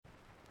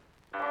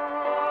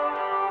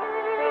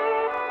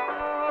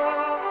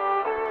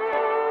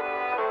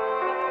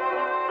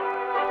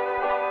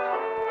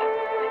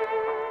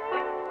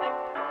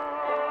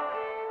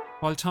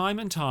While time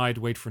and tide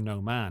wait for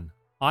no man,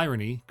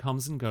 irony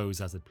comes and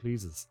goes as it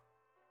pleases.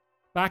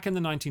 Back in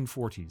the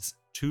 1940s,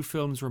 two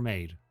films were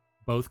made,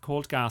 both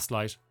called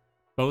Gaslight,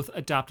 both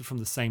adapted from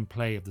the same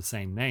play of the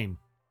same name,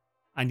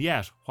 and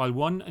yet, while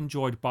one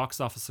enjoyed box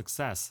office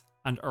success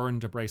and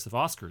earned a brace of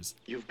Oscars,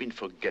 You've been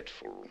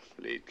forgetful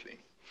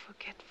lately.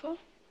 Forgetful?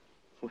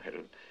 Well,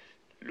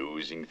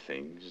 losing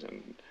things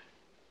and...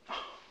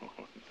 Oh,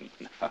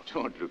 now,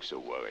 don't look so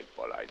worried,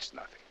 Paula. It's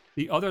nothing.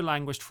 the other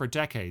languished for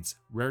decades,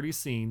 rarely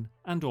seen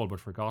and all but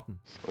forgotten.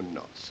 Oh,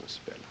 nonsense,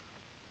 Bella.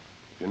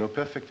 You know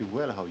perfectly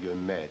well how you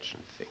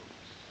imagine things.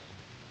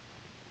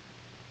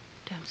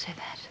 Don't say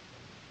that.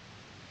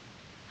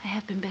 I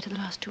have been better the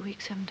last 2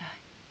 weeks, haven't I?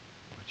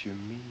 What do you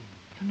mean?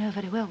 You know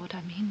very well what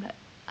I mean, but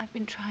I've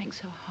been trying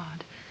so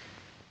hard.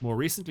 More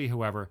recently,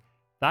 however,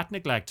 that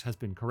neglect has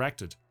been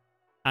corrected,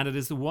 and it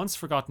is the once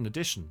forgotten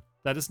edition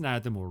that is now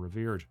the more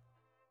revered.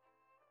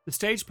 The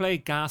stage play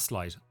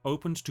Gaslight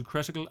opened to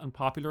critical and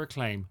popular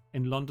acclaim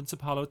in London's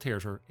Apollo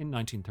Theatre in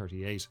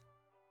 1938.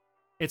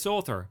 Its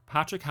author,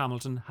 Patrick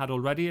Hamilton, had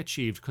already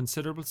achieved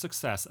considerable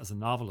success as a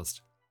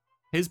novelist,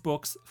 his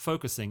books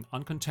focusing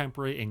on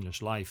contemporary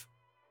English life.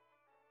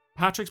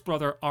 Patrick's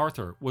brother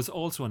Arthur was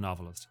also a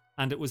novelist,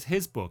 and it was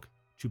his book,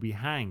 To Be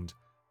Hanged,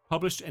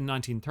 published in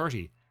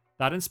 1930,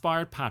 that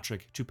inspired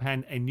Patrick to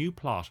pen a new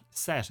plot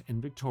set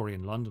in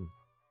Victorian London.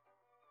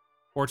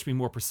 Or to be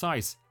more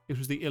precise, it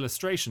was the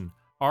illustration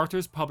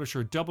Arthur's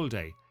publisher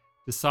Doubleday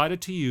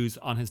decided to use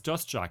on his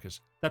dust jacket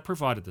that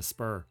provided the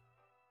spur.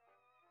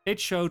 It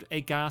showed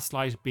a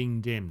gaslight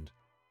being dimmed,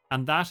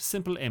 and that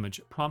simple image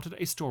prompted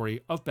a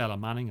story of Bella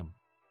Manningham,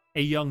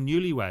 a young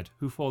newlywed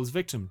who falls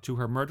victim to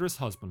her murderous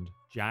husband,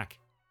 Jack.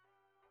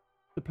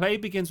 The play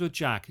begins with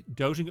Jack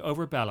doting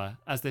over Bella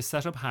as they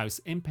set up house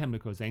in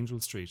Pimlico's Angel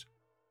Street.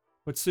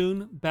 But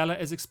soon, Bella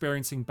is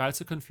experiencing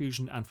bouts of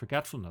confusion and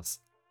forgetfulness,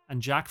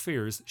 and Jack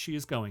fears she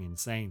is going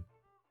insane.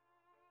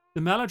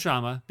 The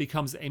melodrama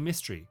becomes a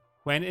mystery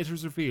when it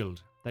is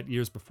revealed that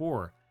years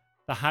before,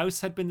 the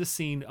house had been the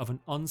scene of an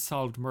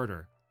unsolved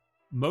murder,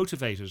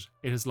 motivated,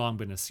 it has long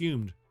been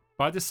assumed,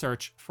 by the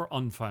search for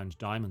unfound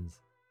diamonds.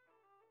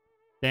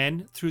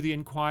 Then, through the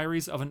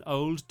inquiries of an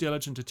old,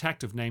 diligent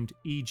detective named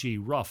E.G.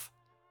 Ruff,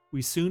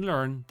 we soon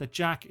learn that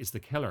Jack is the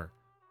killer,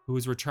 who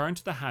has returned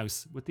to the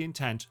house with the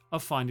intent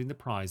of finding the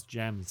prized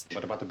gems.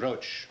 What about the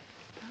brooch?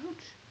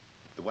 Brooch?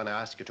 The one I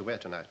asked you to wear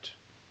tonight.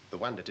 The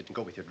one that didn't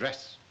go with your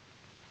dress.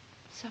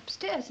 It's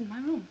upstairs in my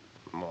room.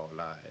 More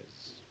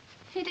lies.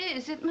 It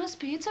is. It must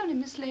be. It's only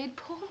mislaid,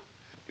 Paul.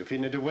 You've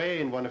hidden it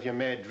away in one of your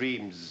mad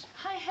dreams.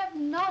 I have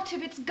not.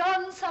 If it's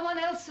gone, someone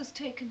else has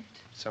taken it.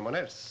 Someone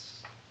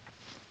else.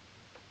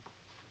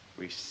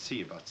 We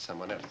see about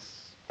someone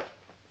else.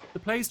 The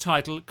play's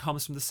title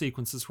comes from the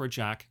sequences where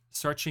Jack,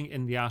 searching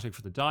in the attic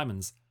for the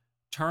diamonds,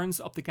 turns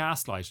up the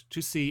gaslight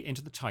to see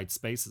into the tight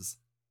spaces,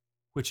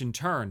 which in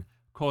turn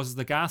causes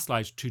the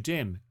gaslight to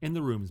dim in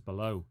the rooms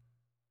below.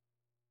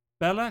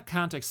 Bella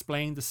can't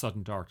explain the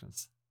sudden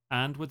darkness,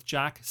 and with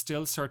Jack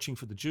still searching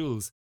for the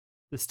jewels,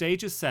 the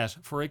stage is set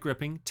for a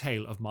gripping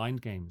tale of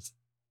mind games.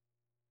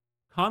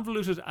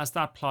 Convoluted as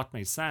that plot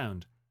may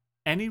sound,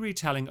 any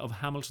retelling of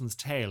Hamilton's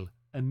tale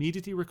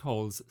immediately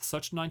recalls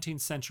such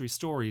 19th century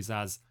stories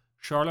as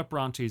Charlotte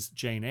Bronte's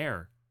Jane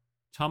Eyre,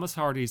 Thomas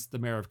Hardy's The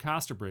Mayor of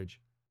Casterbridge,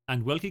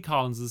 and Wilkie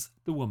Collins's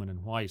The Woman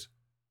in White.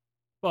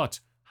 But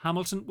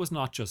Hamilton was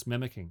not just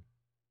mimicking.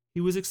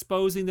 He was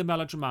exposing the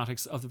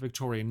melodramatics of the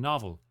Victorian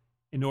novel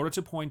in order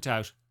to point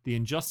out the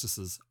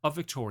injustices of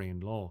Victorian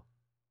law.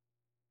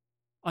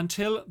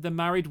 Until the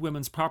Married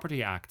Women's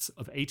Property Acts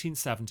of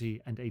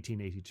 1870 and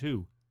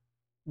 1882,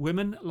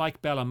 women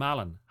like Bella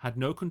Mallon had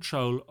no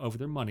control over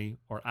their money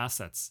or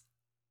assets,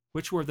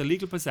 which were the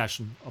legal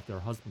possession of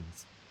their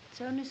husbands. It's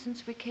only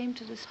since we came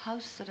to this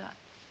house that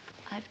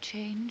I've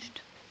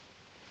changed.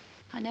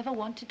 I never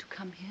wanted to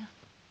come here.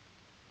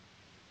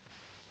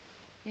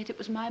 Yet it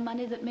was my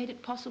money that made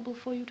it possible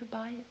for you to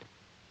buy it.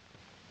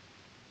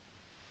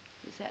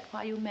 Is that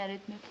why you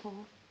married me,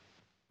 Paul?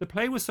 The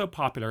play was so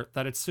popular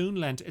that it soon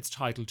lent its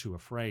title to a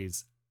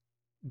phrase.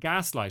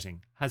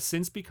 Gaslighting has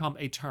since become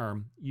a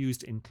term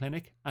used in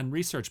clinic and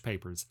research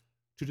papers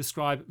to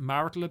describe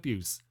marital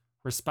abuse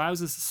where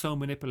spouses so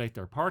manipulate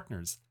their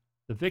partners,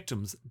 the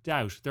victims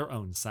doubt their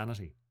own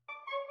sanity.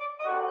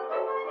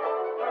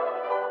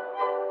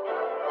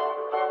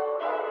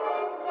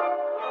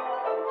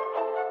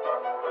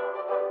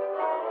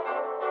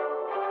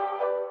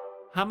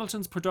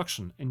 Hamilton's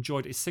production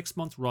enjoyed a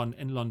 6-month run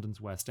in London's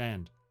West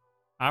End,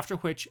 after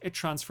which it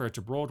transferred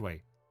to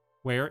Broadway,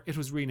 where it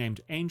was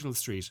renamed Angel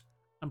Street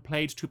and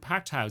played to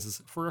packed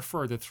houses for a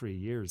further 3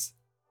 years.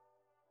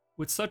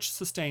 With such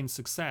sustained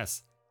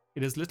success,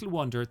 it is little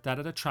wonder that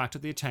it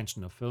attracted the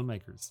attention of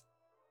filmmakers.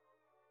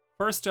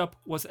 First up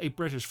was a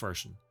British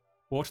version,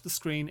 brought to the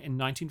screen in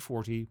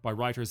 1940 by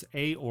writers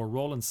A.R.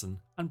 Rawlinson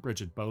and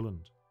Bridget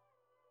Boland.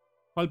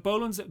 While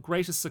Boland's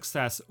greatest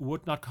success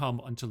would not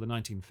come until the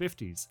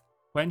 1950s,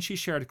 when she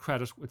shared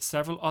credit with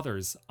several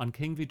others on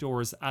King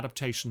Vidor's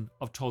adaptation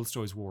of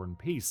Tolstoy's War and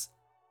Peace,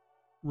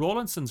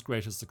 Rawlinson's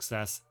greatest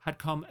success had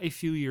come a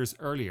few years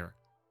earlier,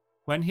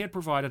 when he had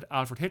provided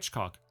Alfred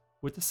Hitchcock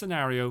with the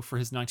scenario for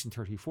his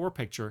 1934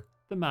 picture,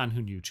 The Man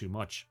Who Knew Too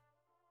Much.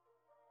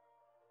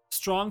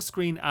 Strong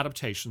screen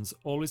adaptations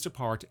always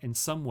depart in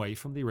some way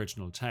from the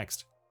original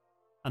text,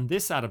 and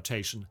this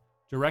adaptation,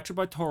 directed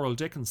by Thorold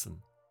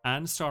Dickinson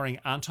and starring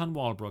Anton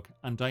Walbrook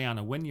and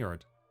Diana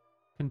Wynyard,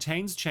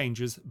 contains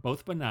changes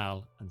both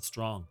banal and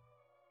strong.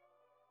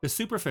 The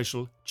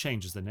superficial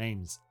changes the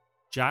names.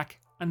 Jack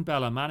and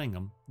Bella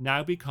Manningham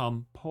now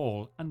become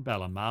Paul and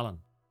Bella Mallon.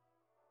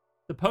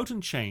 The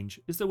potent change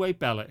is the way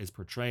Bella is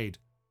portrayed.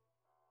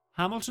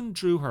 Hamilton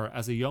drew her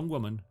as a young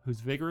woman whose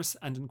vigorous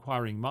and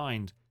inquiring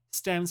mind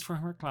stems from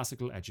her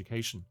classical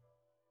education.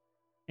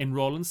 In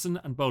Rawlinson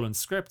and Boland's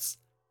scripts,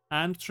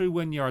 and through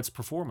Wynyard's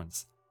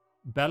performance,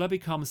 Bella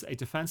becomes a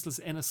defenceless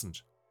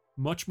innocent,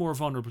 much more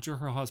vulnerable to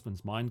her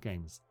husband's mind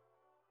games.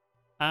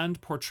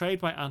 And portrayed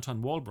by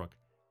Anton Walbrook,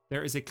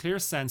 there is a clear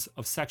sense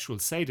of sexual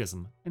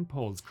sadism in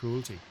Paul's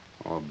cruelty.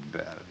 Oh,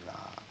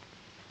 Bella.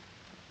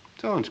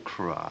 Don't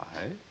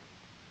cry.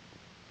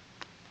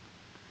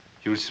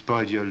 You'll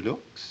spoil your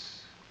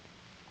looks.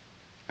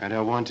 And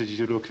I wanted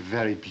you to look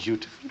very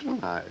beautiful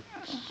tonight.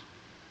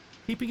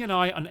 Keeping an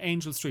eye on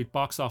Angel Street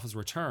box office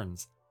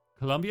returns,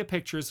 Columbia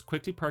Pictures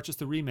quickly purchased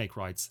the remake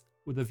rights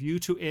with a view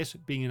to it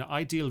being an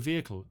ideal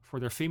vehicle for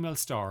their female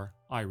star,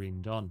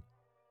 Irene Dunne.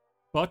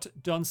 But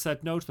Dunne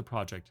said no to the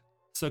project,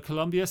 so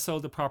Columbia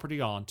sold the property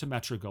on to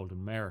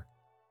Metro-Goldwyn-Mayer.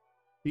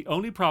 The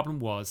only problem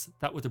was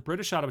that with the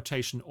British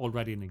adaptation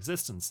already in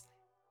existence,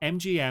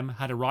 MGM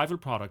had a rival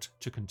product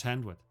to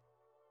contend with.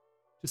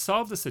 To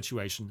solve the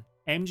situation,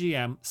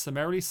 MGM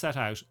summarily set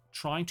out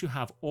trying to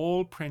have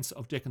all prints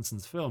of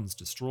Dickinson's films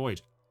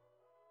destroyed,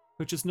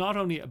 which is not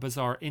only a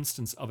bizarre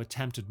instance of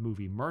attempted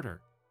movie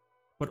murder,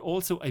 but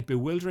also a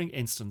bewildering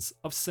instance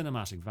of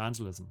cinematic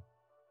vandalism.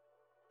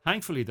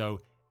 Thankfully, though,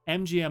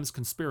 MGM's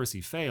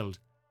conspiracy failed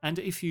and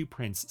a few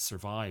prints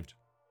survived.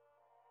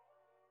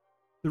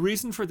 The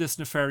reason for this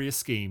nefarious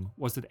scheme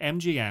was that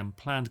MGM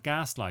planned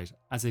Gaslight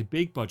as a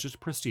big-budget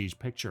prestige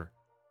picture,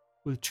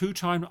 with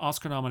two-time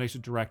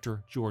Oscar-nominated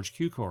director George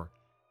Cukor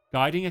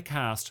guiding a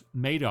cast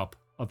made up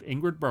of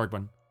Ingrid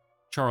Bergman,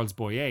 Charles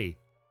Boyer,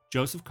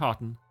 Joseph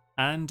Cotton,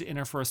 and in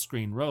her first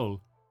screen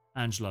role,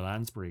 Angela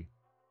Lansbury.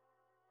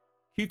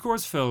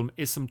 Cukor's film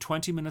is some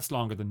 20 minutes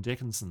longer than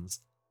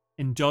Dickinson's,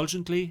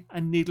 indulgently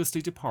and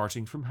needlessly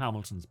departing from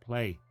Hamilton's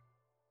play.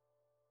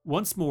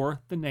 Once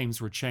more, the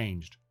names were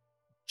changed,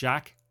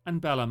 Jack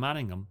and Bella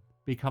Manningham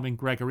becoming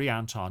Gregory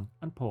Anton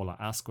and Paula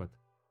Asquith.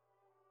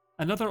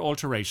 Another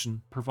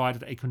alteration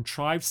provided a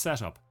contrived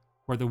setup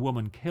where the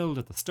woman killed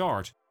at the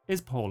start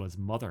is Paula's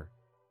mother,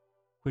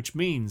 which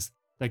means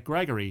that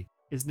Gregory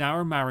is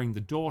now marrying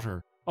the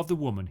daughter of the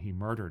woman he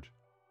murdered,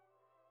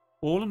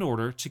 all in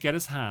order to get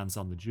his hands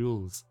on the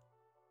jewels.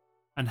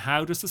 And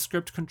how does the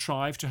script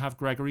contrive to have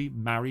Gregory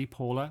marry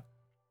Paula?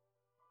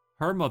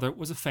 Her mother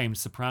was a famed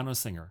soprano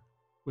singer,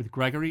 with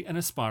Gregory an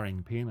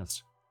aspiring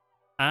pianist,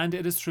 and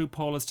it is through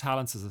Paula's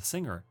talents as a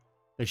singer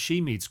that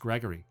she meets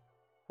Gregory,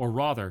 or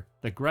rather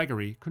that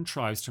Gregory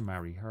contrives to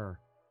marry her.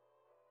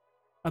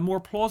 A more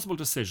plausible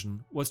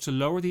decision was to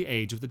lower the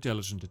age of the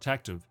diligent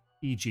detective,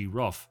 E.G.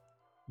 Ruff,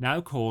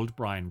 now called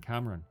Brian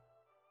Cameron.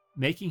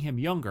 Making him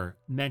younger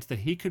meant that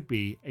he could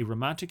be a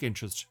romantic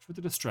interest for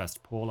the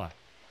distressed Paula.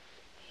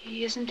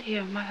 He isn't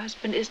here. My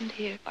husband isn't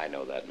here. I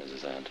know that,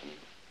 Mrs. Anton.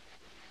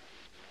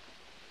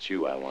 It's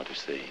you I want to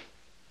see.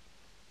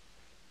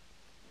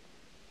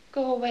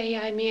 Go away,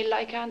 I'm ill.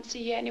 I can't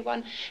see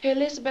anyone.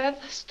 Elizabeth,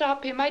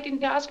 stop him. I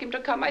didn't ask him to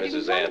come. I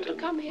didn't want him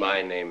to come here.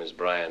 My name is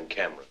Brian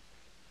Cameron.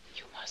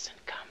 You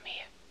mustn't come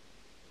here.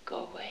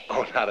 Go away.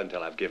 Oh, not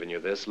until I've given you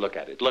this. Look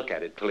at it. Look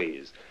at it,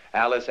 please.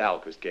 Alice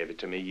Alquist gave it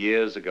to me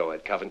years ago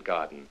at Covent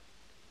Garden.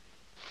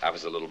 I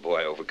was a little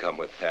boy overcome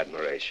with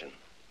admiration.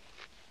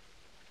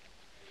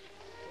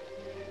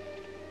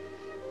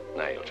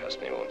 Now you'll trust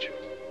me, won't you?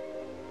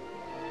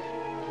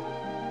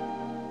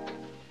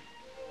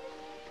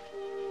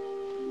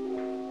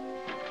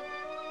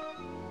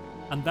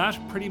 And that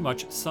pretty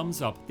much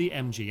sums up the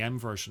MGM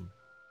version.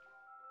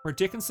 Where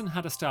Dickinson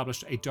had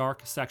established a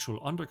dark sexual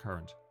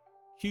undercurrent,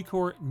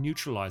 Cukor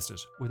neutralised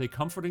it with a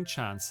comforting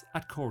chance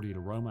at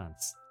cordial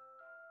romance.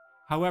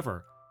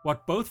 However,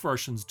 what both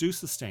versions do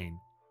sustain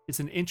is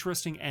an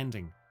interesting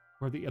ending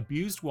where the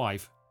abused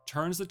wife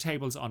turns the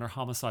tables on her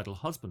homicidal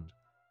husband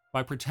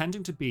by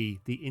pretending to be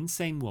the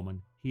insane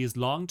woman he has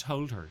long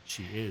told her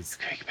she is.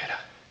 Quick, Bella.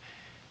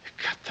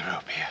 Cut the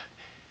rope here.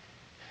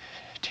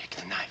 Take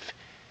the knife.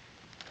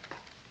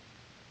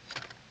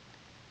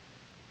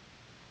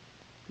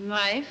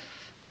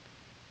 Knife?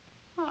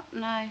 What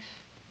knife?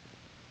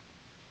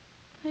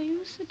 Are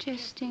you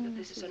suggesting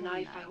This is a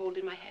knife I hold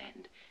in my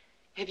hand.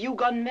 Have you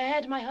gone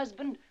mad, my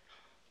husband?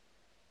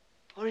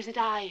 Or is it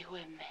I who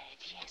am mad?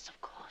 Yes,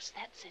 of course,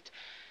 that's it.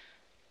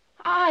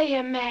 I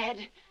am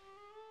mad.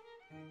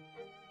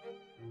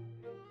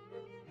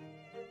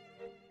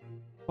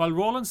 While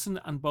Rawlinson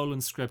and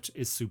Boland's script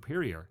is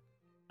superior,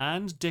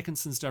 and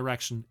Dickinson's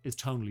direction is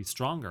tonally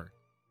stronger,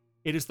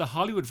 It is the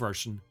Hollywood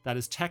version that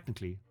is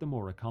technically the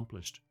more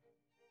accomplished.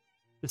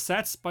 The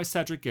sets by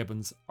Cedric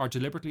Gibbons are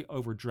deliberately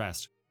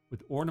overdressed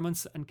with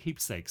ornaments and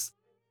keepsakes,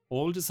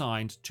 all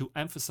designed to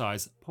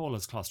emphasize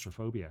Paula's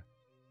claustrophobia.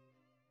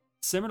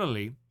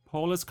 Similarly,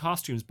 Paula's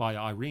costumes by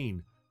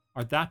Irene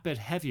are that bit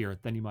heavier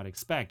than you might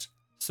expect,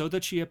 so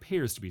that she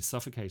appears to be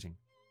suffocating.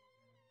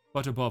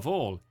 But above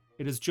all,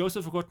 it is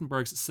Joseph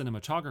Guttenberg's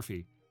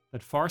cinematography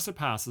that far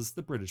surpasses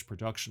the British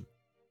production.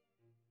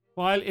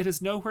 While it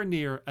is nowhere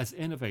near as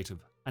innovative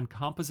and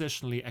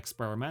compositionally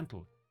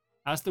experimental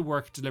as the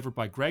work delivered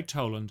by Greg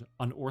Toland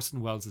on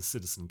Orson Welles'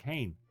 Citizen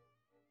Kane,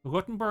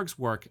 Guttenberg's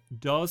work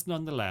does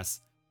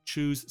nonetheless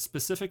choose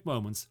specific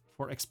moments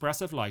for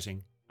expressive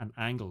lighting and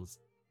angles.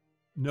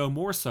 No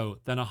more so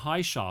than a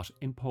high shot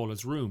in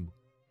Paula's room,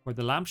 where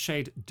the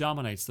lampshade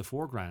dominates the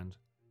foreground,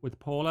 with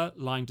Paula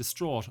lying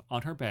distraught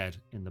on her bed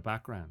in the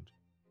background.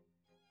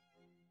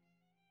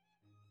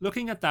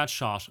 Looking at that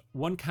shot,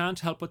 one can't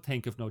help but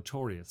think of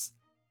Notorious,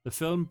 the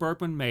film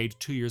Bergman made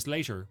 2 years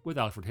later with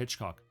Alfred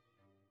Hitchcock,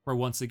 where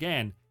once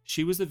again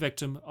she was the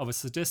victim of a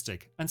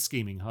sadistic and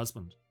scheming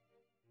husband.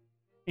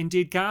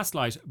 Indeed,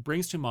 Gaslight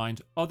brings to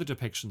mind other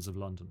depictions of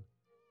London,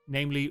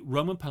 namely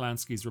Roman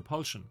Polanski's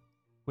Repulsion,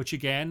 which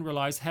again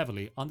relies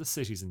heavily on the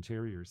city's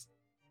interiors.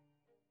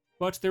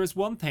 But there is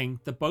one thing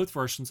that both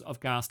versions of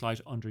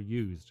Gaslight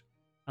underused,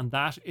 and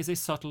that is a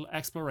subtle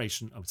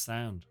exploration of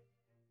sound.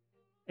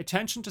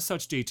 Attention to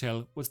such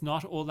detail was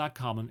not all that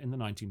common in the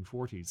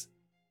 1940s.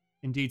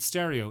 Indeed,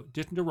 stereo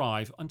didn't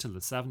arrive until the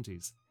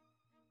 70s.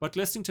 But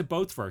listening to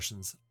both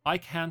versions, I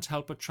can't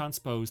help but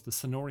transpose the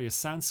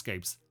sonorous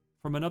soundscapes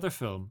from another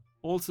film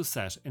also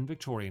set in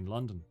Victorian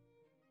London,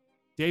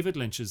 David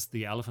Lynch's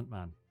The Elephant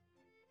Man.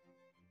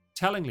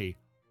 Tellingly,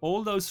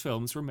 all those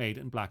films were made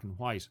in black and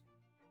white,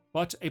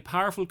 but a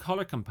powerful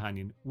colour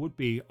companion would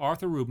be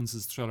Arthur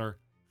Rubens's thriller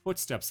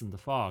Footsteps in the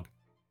Fog,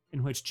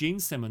 in which Jean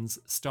Simmons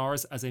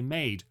stars as a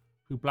maid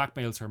who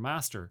blackmails her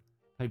master,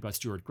 played by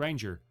Stuart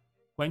Granger,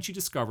 when she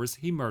discovers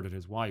he murdered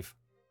his wife.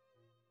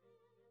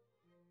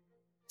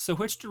 So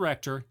which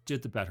director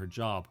did the better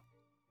job?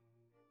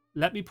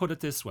 Let me put it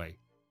this way.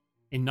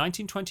 In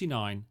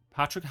 1929,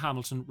 Patrick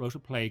Hamilton wrote a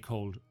play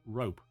called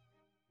Rope,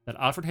 that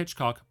Alfred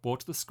Hitchcock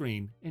brought to the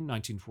screen in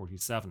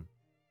 1947.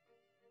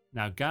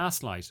 Now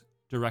Gaslight,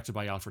 directed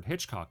by Alfred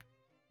Hitchcock,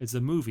 is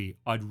a movie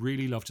I'd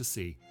really love to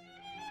see.